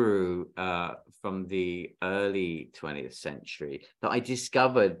guru from the early 20th century that I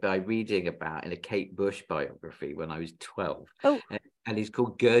discovered by reading about in a Kate Bush biography when I was 12. And he's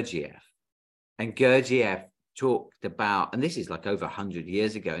called Gurdjieff. And Gurdjieff talked about, and this is like over 100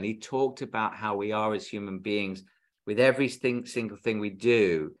 years ago, and he talked about how we are as human beings with every single thing we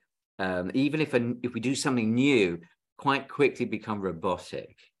do, even if we do something new, quite quickly become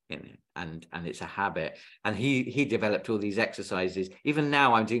robotic in it. and it's a habit. And he developed all these exercises. Even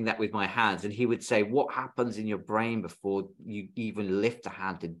now I'm doing that with my hands, and he would say, what happens in your brain before you even lift a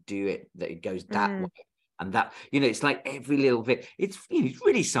hand to do it, that it goes that way and that, it's like every little bit. It's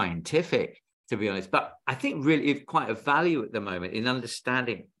really scientific, to be honest, but I think really it's quite a value at the moment in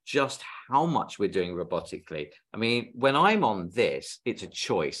understanding just how much we're doing robotically. I mean, when I'm on this, it's a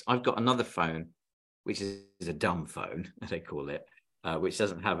choice. I've got another phone, which is a dumb phone, as they call it, which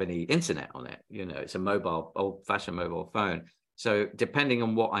doesn't have any internet on it. It's a mobile, old-fashioned mobile phone. So depending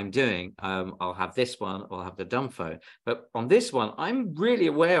on what I'm doing, I'll have this one, or I'll have the dumb phone. But on this one, I'm really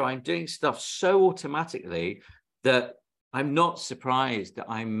aware I'm doing stuff so automatically that I'm not surprised that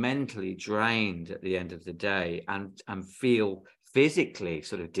I'm mentally drained at the end of the day and feel physically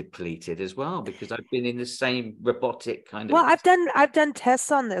sort of depleted as well, because I've been in the same robotic kind of. Well, I've done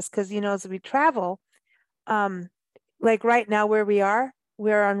tests on this because, as we travel, like right now where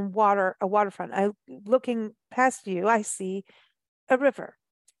we're on a waterfront. Looking past you, I see a river,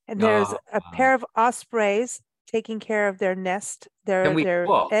 and there's a pair of ospreys taking care of their nest, their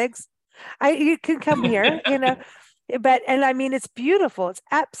eggs. You can come here, but I mean, it's beautiful. It's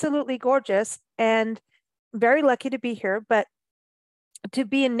absolutely gorgeous, and very lucky to be here. But to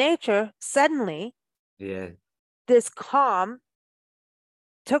be in nature, suddenly, this calm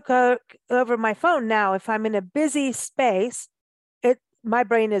took over my phone. Now, if I'm in a busy space, my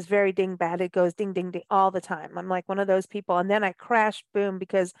brain is very ding bad. It goes ding, ding, ding all the time. I'm like one of those people. And then I crash, boom,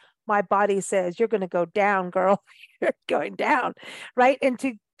 because my body says, you're going to go down, girl. You're going down, right? And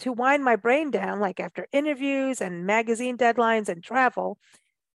to wind my brain down, like after interviews and magazine deadlines and travel,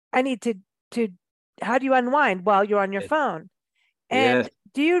 I need to how do you unwind? Well, you're on your phone. And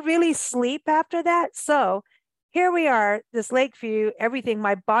do you really sleep after that? So here we are, this lake view, everything.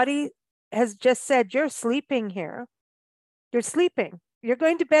 My body has just said, you're sleeping here. You're sleeping. You're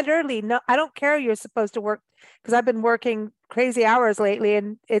going to bed early. No, I don't care. You're supposed to work, because I've been working crazy hours lately.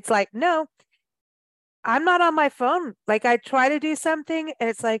 And it's like, no, I'm not on my phone. Like I try to do something and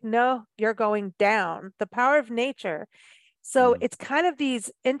it's like, no, you're going down. The power of nature. So it's kind of these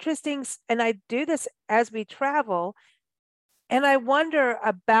interesting, and I do this as we travel. And I wonder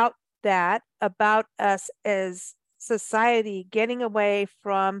about that, about us as society getting away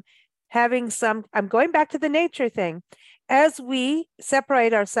from having I'm going back to the nature thing. As we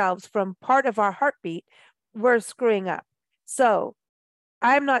separate ourselves from part of our heartbeat, we're screwing up. So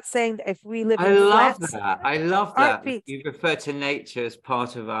I'm not saying that if we live in flats. I love that. You refer to nature as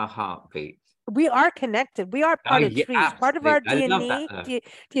part of our heartbeat. We are connected. We are part of trees. Absolutely. Part of our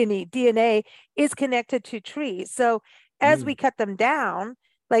DNA is connected to trees. So as we cut them down,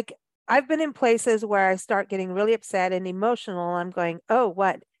 like I've been in places where I start getting really upset and emotional. I'm going, oh,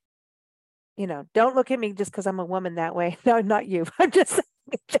 what? Don't look at me just because I'm a woman that way. No, not you. I'm just saying,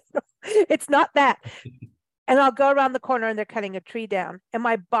 it's not that. And I'll go around the corner and they're cutting a tree down. And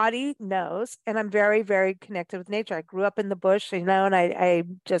my body knows, and I'm very, very connected with nature. I grew up in the bush, and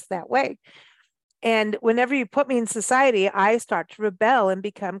I'm just that way. And whenever you put me in society, I start to rebel and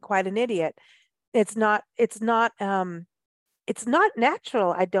become quite an idiot. It's not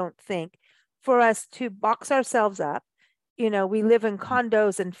natural, I don't think, for us to box ourselves up. We live in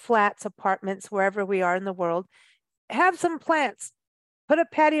condos and flats, apartments, wherever we are in the world. Have some plants, put a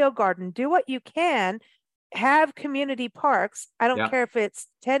patio garden, do what you can, have community parks. I don't care if it's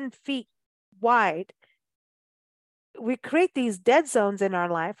 10 feet wide. We create these dead zones in our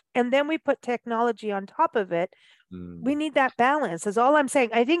life, and then we put technology on top of it. We need that balance, is all I'm saying.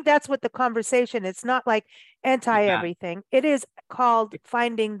 I think that's what the conversation, it's not like anti-everything. It is called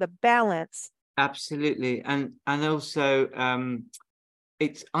finding the balance. Absolutely. And also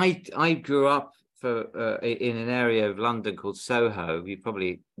I grew up in an area of London called Soho. You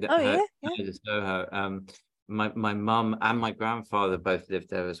probably heard of Soho. My mum and my grandfather both lived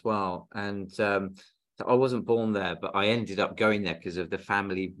there as well. And so I wasn't born there, but I ended up going there because of the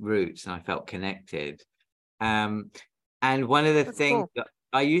family roots, and I felt connected. And one of the things that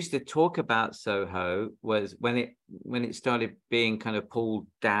I used to talk about Soho was when it started being kind of pulled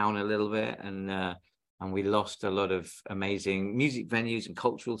down a little bit, and we lost a lot of amazing music venues and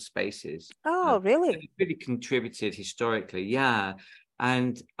cultural spaces. Oh, really? It really contributed historically, yeah.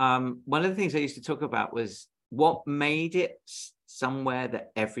 And one of the things I used to talk about was what made it somewhere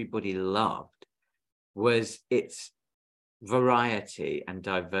that everybody loved was its variety and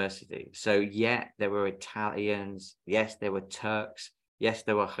diversity. So there were Italians, yes, there were Turks, yes,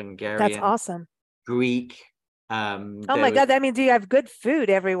 there were Hungarian. That's awesome. Greek. Oh my God, that means you have good food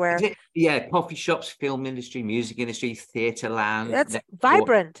everywhere. Yeah, coffee shops, film industry, music industry, theatre land. That's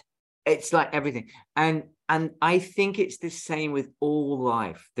vibrant. It's like everything. And And I think it's the same with all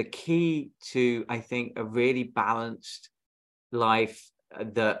life. The key to, I think, a really balanced life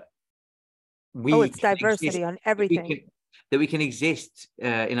that it's diversity on everything. That we can exist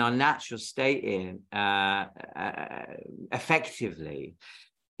in our natural state in effectively,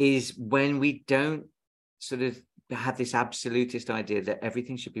 is when we don't sort of have this absolutist idea that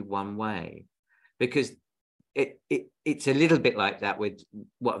everything should be one way, because it's a little bit like that with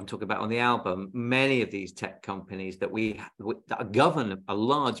what I'm talking about on the album. Many of these tech companies that govern a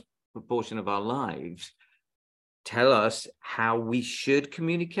large proportion of our lives tell us how we should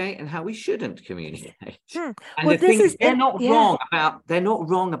communicate and how we shouldn't communicate. And well, they're not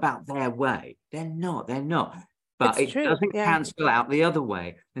wrong about their way. They're not. But it doesn't cancel out the other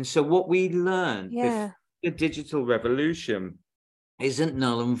way. And so what we learned before the digital revolution isn't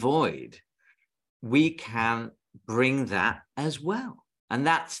null and void. We can bring that as well. And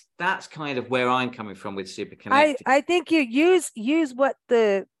that's kind of where I'm coming from with Super Connected. I think you use what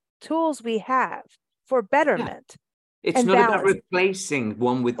the tools we have for betterment. It's not about replacing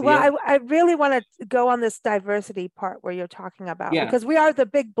one with the other. I really want to go on this diversity part where you're talking about, because we are the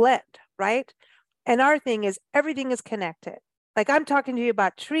big blend, right? And our thing is everything is connected. Like I'm talking to you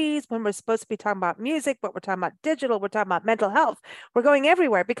about trees when we're supposed to be talking about music, but we're talking about digital, we're talking about mental health. We're going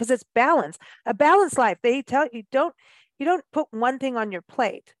everywhere because it's balance. A balanced life. They tell you you don't put one thing on your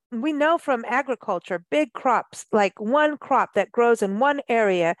plate. We know from agriculture, big crops, like one crop that grows in one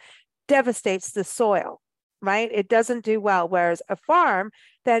area devastates the soil, right? It doesn't do well. Whereas a farm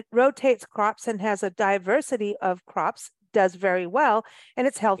that rotates crops and has a diversity of crops does very well. And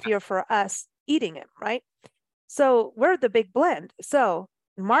it's healthier for us eating it, right? So we're the big blend. So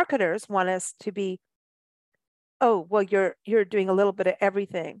marketers want us to be, oh, well, you're doing a little bit of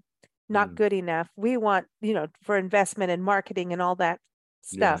everything. Not good enough. We want, for investment in marketing and all that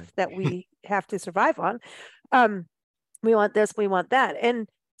stuff that we have to survive on. We want this, we want that. And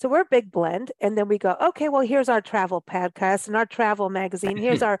so we're a big blend. And then we go, okay, well, here's our travel podcast and our travel magazine.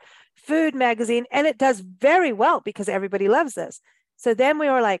 Here's our food magazine. And it does very well because everybody loves this. So then we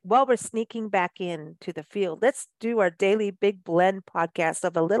were like, well, we're sneaking back into the field. Let's do our daily big blend podcast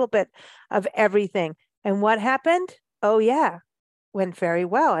of a little bit of everything. And what happened? Oh, yeah, went very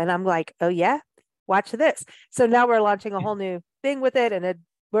well. And I'm like, oh, yeah, watch this. So now we're launching a whole new thing with it. And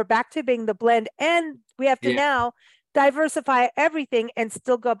we're back to being the blend. And we have to now diversify everything and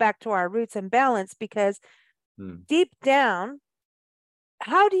still go back to our roots and balance, because deep down,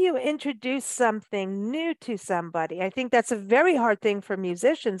 how do you introduce something new to somebody? I think that's a very hard thing for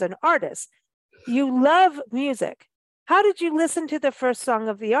musicians and artists. You love music. How did you listen to the first song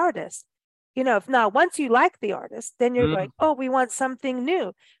of the artist? If not, once you like the artist, then you're going, oh, we want something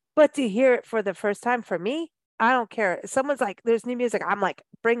new. But to hear it for the first time, for me, I don't care. If someone's like, there's new music, I'm like,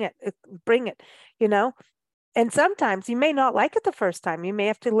 bring it. And sometimes you may not like it the first time. You may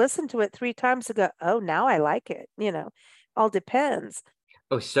have to listen to it 3 times to go, oh, now I like it. All depends.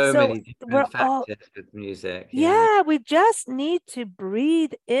 Oh, so many different factors with music. Yeah, we just need to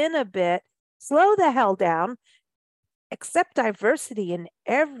breathe in a bit, slow the hell down, accept diversity in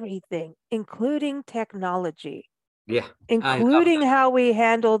everything, including technology. Yeah. Including how we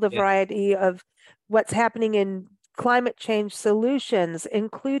handle the variety of what's happening in climate change solutions,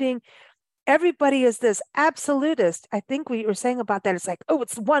 including everybody is this absolutist. I think we were saying about that. It's like, oh,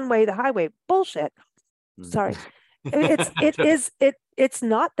 it's one way, the highway. Bullshit. Sorry. It's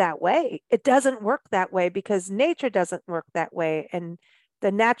not that way. It doesn't work that way because nature doesn't work that way. And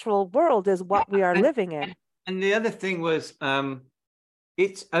the natural world is what we are living in. And the other thing was,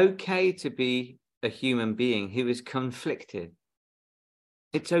 it's okay to be a human being who is conflicted.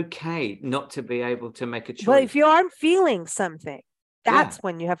 It's okay not to be able to make a choice. But if you aren't feeling something, that's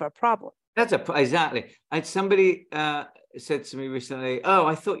when you have a problem. Exactly. Somebody said to me recently, oh,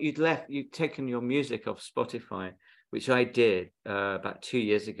 I thought you'd taken your music off Spotify, which I did about 2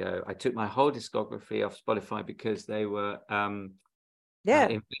 years ago. I took my whole discography off Spotify because they were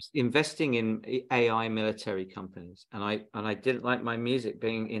investing in AI military companies, and I didn't like my music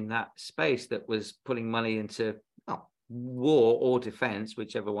being in that space that was putting money into war or defense,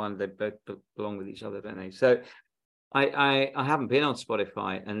 whichever one. They both belong with each other, don't they? So I haven't been on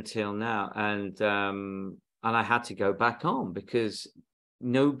Spotify until now, and I had to go back on because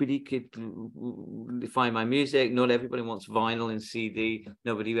nobody could find my music. Not everybody wants vinyl and CD.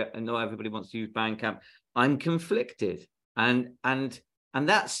 Not everybody wants to use Bandcamp. I'm conflicted, and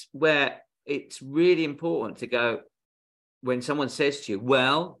that's where it's really important to go when someone says to you,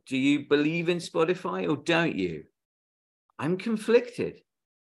 well, do you believe in Spotify or don't you? I'm conflicted.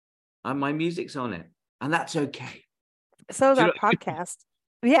 My music's on it, and that's okay. So is our podcast.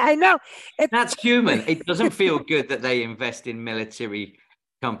 Yeah, I know. That's human. It doesn't feel good that they invest in military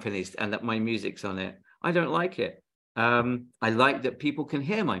companies and that my music's on it. I don't like it. I like that people can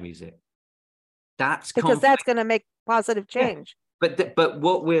hear my music. That's because that's going to make positive change. But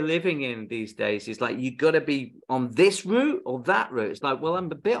what we're living in these days is like, you got to be on this route or that route. It's like, well,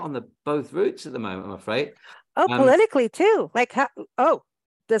 I'm a bit on both routes at the moment, I'm afraid. Oh, politically too. Like,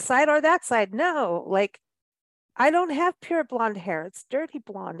 this side or that side? No, like, I don't have pure blonde hair. It's dirty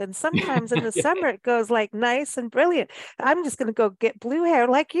blonde. And sometimes in the summer it goes like nice and brilliant. I'm just going to go get blue hair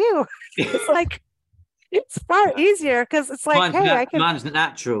like you. It's like, it's far easier because it's like, mine's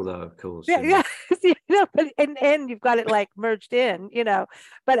natural though, of course. Yeah. But and you've got it like merged in,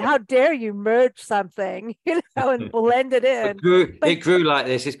 but how dare you merge something, and blend it in. It grew like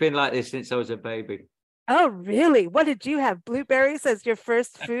this. It's been like this since I was a baby. Oh, really? What did you have? Blueberries as your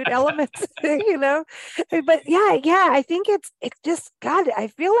first food element, But yeah, I think it's just, God, I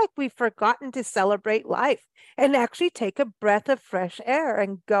feel like we've forgotten to celebrate life and actually take a breath of fresh air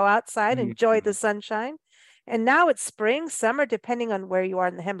and go outside, enjoy the sunshine. And now it's spring, summer, depending on where you are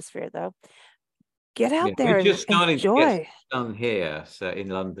in the hemisphere, though. There and enjoy. We're just starting to get sun here, so in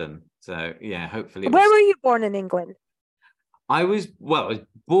London. So yeah, hopefully. Where were you born in England? I was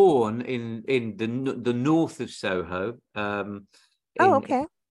born in the north of Soho. Okay.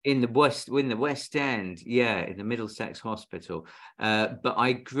 In the West End, in the Middlesex Hospital. But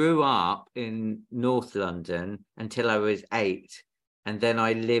I grew up in North London until I was 8, and then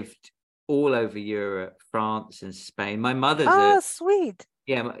I lived all over Europe, France and Spain. My mother's sweet.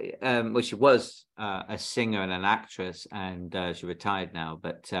 Yeah, well, she was a singer and an actress, and she retired now,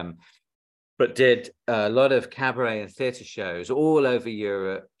 but did a lot of cabaret and theatre shows all over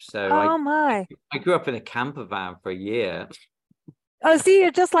Europe. So I grew up in a camper van for a year. Oh, see, you're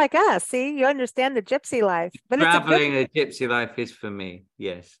just like us. See, you understand the gypsy life. But traveling the gypsy life is for me.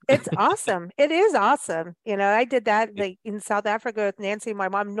 Yes, it's awesome. It is awesome. I did that in South Africa with Nancy, my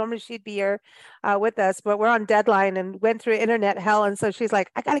mom. Normally she'd be here with us, but we're on deadline and went through internet hell. And so she's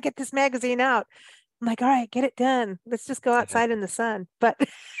like, I got to get this magazine out. I'm like, all right, get it done. Let's just go outside in the sun. But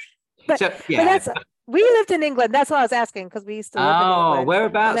we lived in England. That's what I was asking, because we used to live in England.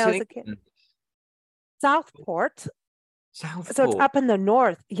 Whereabouts in England? Southport. So it's up in the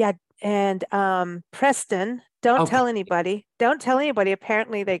north. Yeah. And Preston, don't tell anybody. Don't tell anybody.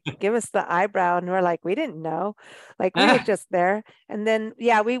 Apparently they give us the eyebrow and we're like, we didn't know. Like, we were just there. And then,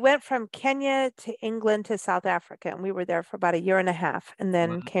 we went from Kenya to England to South Africa, and we were there for about a year and a half, and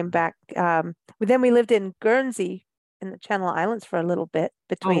then came back. Then we lived in Guernsey in the Channel Islands for a little bit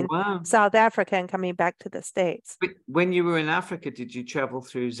between South Africa and coming back to the States. But when you were in Africa, did you travel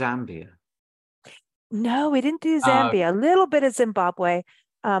through Zambia? No, we didn't do Zambia. A little bit of Zimbabwe,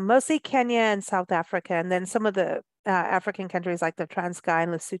 mostly Kenya and South Africa, and then some of the African countries like the Transkei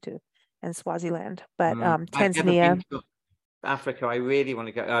and Lesotho and Swaziland. But Tanzania. Africa, I really want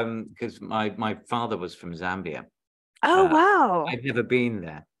to go because my father was from Zambia. Oh, wow. I've never been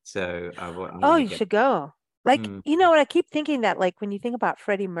there. So you should go. Like, what I keep thinking that, like, when you think about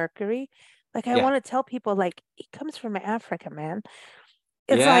Freddie Mercury, like, I want to tell people, like, he comes from Africa, man.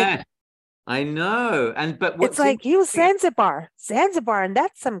 It's like, I know. But it's like he was Zanzibar, and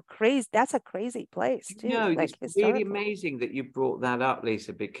that's a crazy place too. It's really amazing that you brought that up,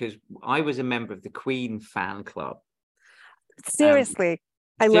 Lisa, because I was a member of the Queen fan club. Seriously,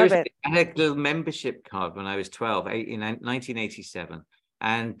 I love it. I had a little membership card when I was 12, in 1987,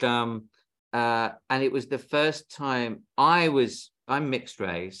 and it was the first time I'm mixed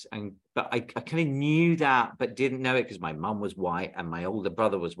race, but I kind of knew that, but didn't know it because my mum was white and my older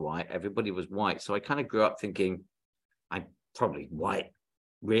brother was white. Everybody was white. So I kind of grew up thinking I'm probably white,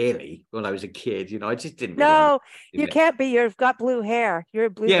 really, when I was a kid. I just didn't. No, you can't be. You've got blue hair. You're a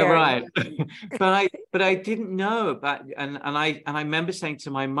blue. Yeah, right. but I didn't know about, and I remember saying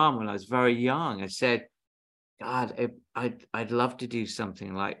to my mum when I was very young, I said, God, I'd love to do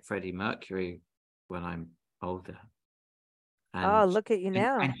something like Freddie Mercury when I'm older. And look at you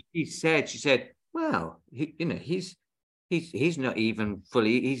now. And she said, well, he's not even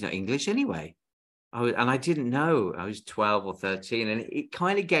fully, he's not English anyway. I didn't know. I was 12 or 13, and it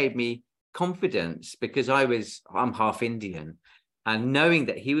kind of gave me confidence because I'm half Indian, and knowing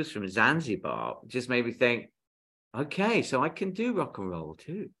that he was from Zanzibar just made me think, okay, so I can do rock and roll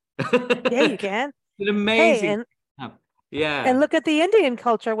too. Yeah, you can. It's amazing. Yeah. And look at the Indian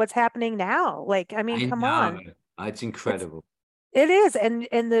culture, what's happening now. Like, I mean, come on. It's incredible. It is. And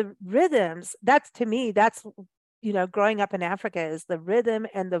the rhythms, to me, that's, growing up in Africa, is the rhythm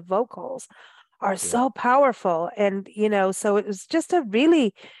and the vocals are so powerful. And, so it was just a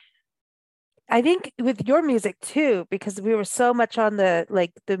really, I think with your music too, because we were so much on the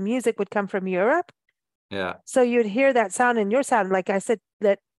music would come from Europe. Yeah. So you'd hear that sound in your sound. Like I said,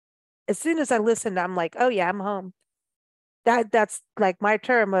 that as soon as I listened, I'm like, oh yeah, I'm home. That's like my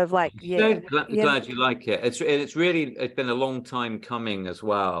term of like, yeah. So glad you like it. It's been a long time coming as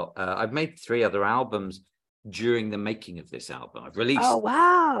well. I've made 3 other albums during the making of this album. I've released. Oh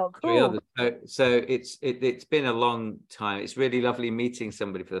wow, cool. 3 others. So it's been a long time. It's really lovely meeting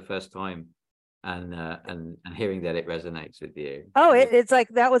somebody for the first time, and hearing that it resonates with you. Oh, it's like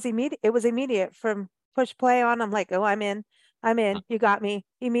that was immediate. It was immediate from push play on. I'm like, oh, I'm in. You got me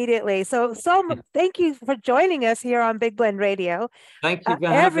immediately. So thank you for joining us here on Big Blend Radio. Thank you for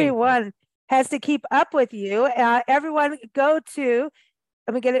everyone has to keep up with you. Everyone go to,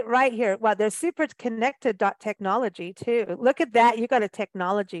 let me get it right here. Wow, there's superconnected.technology too. Look at that. You got a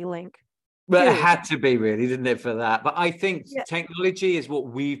technology link. Well, it had to be, really, didn't it, for that? But I think technology is what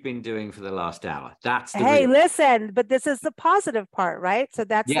we've been doing for the last hour. That's the listen, but this is the positive part, right? So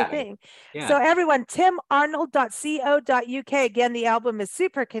that's the thing. Yeah. So everyone, timarnold.co.uk. Again, the album is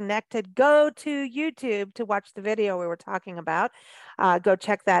Super Connected. Go to YouTube to watch the video we were talking about. Go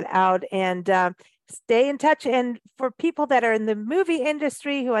check that out and stay in touch. And for people that are in the movie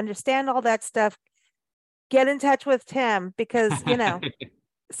industry who understand all that stuff, get in touch with Tim because,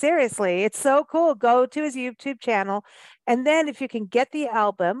 seriously, it's so cool. Go to his YouTube channel. And then if you can get the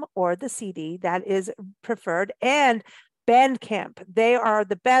album or the CD, that is preferred. And Bandcamp, they are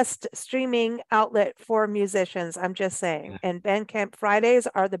the best streaming outlet for musicians. I'm just saying. And Bandcamp Fridays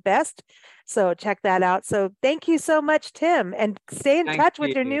are the best. So check that out. So thank you so much, Tim. And stay in touch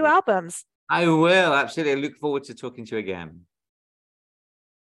with your new albums. I will. Absolutely. I look forward to talking to you again.